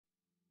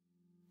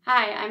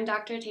Hi, I'm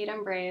Dr.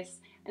 Tatum,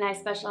 and I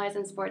specialize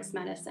in sports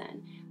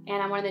medicine,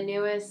 and I'm one of the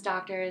newest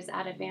doctors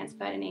at Advanced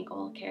Foot and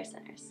Ankle Care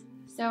Centers.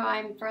 So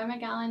I'm from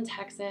McAllen,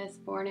 Texas,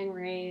 born and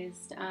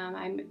raised.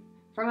 I'm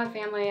from a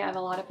family of a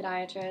lot of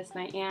podiatrists.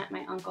 My aunt,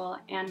 my uncle,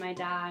 and my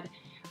dad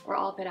were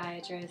all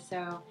podiatrists,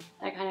 so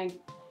that kind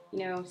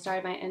of,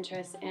 started my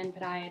interest in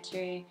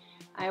podiatry.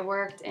 I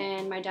worked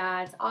in my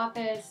dad's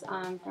office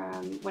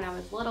from when I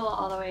was little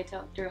all the way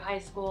through high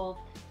school,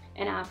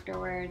 and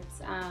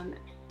afterwards.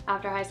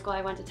 After high school,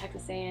 I went to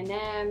Texas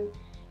A&M,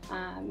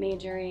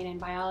 majoring in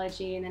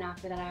biology, and then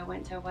after that I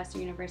went to Western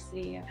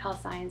University of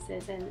Health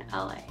Sciences in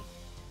LA,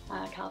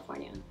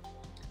 California.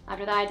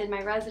 After that I did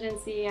my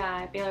residency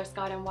at Baylor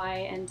Scott &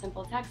 White in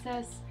Temple,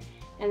 Texas,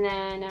 and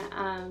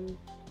then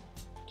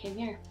came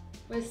here.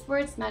 With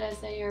sports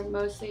medicine, you're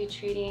mostly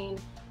treating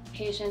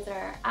patients that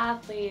are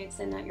athletes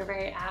and that you're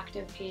very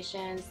active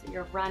patients,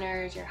 your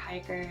runners, your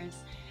hikers,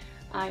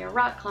 your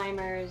rock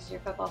climbers, your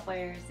football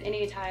players,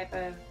 any type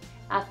of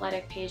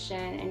athletic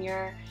patient, and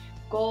your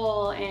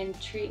goal in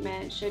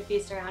treatment should be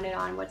surrounded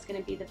on what's going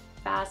to be the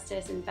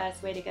fastest and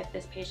best way to get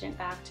this patient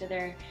back to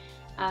their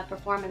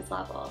performance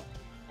level.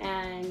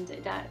 And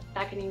that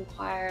can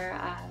require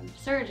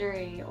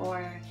surgery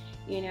or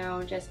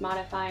just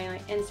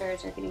modifying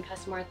inserts or getting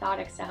custom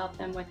orthotics to help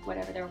them with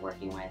whatever they're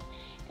working with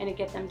and to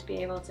get them to be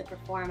able to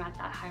perform at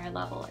that higher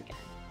level again.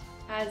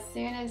 As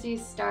soon as you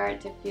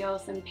start to feel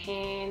some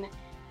pain,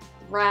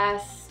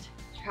 rest.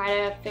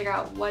 Try to figure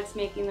out what's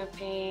making the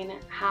pain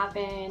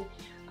happen.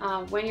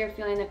 When you're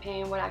feeling the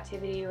pain, what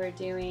activity you were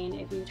doing.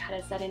 If you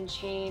had a sudden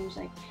change,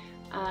 like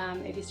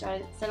if you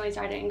suddenly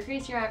started to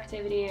increase your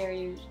activity or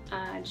you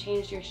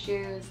changed your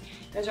shoes,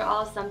 those are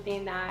all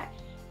something that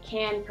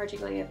can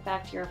particularly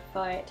affect your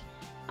foot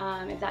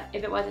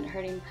if it wasn't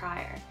hurting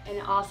prior.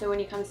 And also when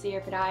you come see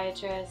your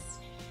podiatrist,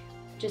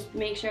 just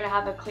make sure to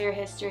have a clear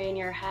history in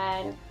your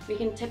head. We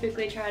can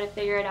typically try to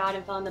figure it out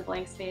and fill in the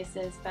blank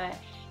spaces, but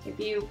if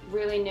you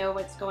really know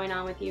what's going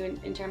on with you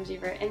in terms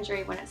of your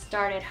injury, when it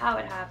started, how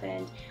it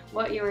happened,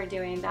 what you were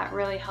doing, that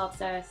really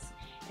helps us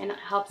and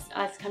helps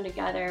us come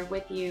together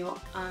with you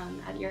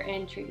at your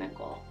end treatment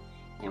goal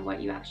and what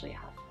you actually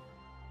have.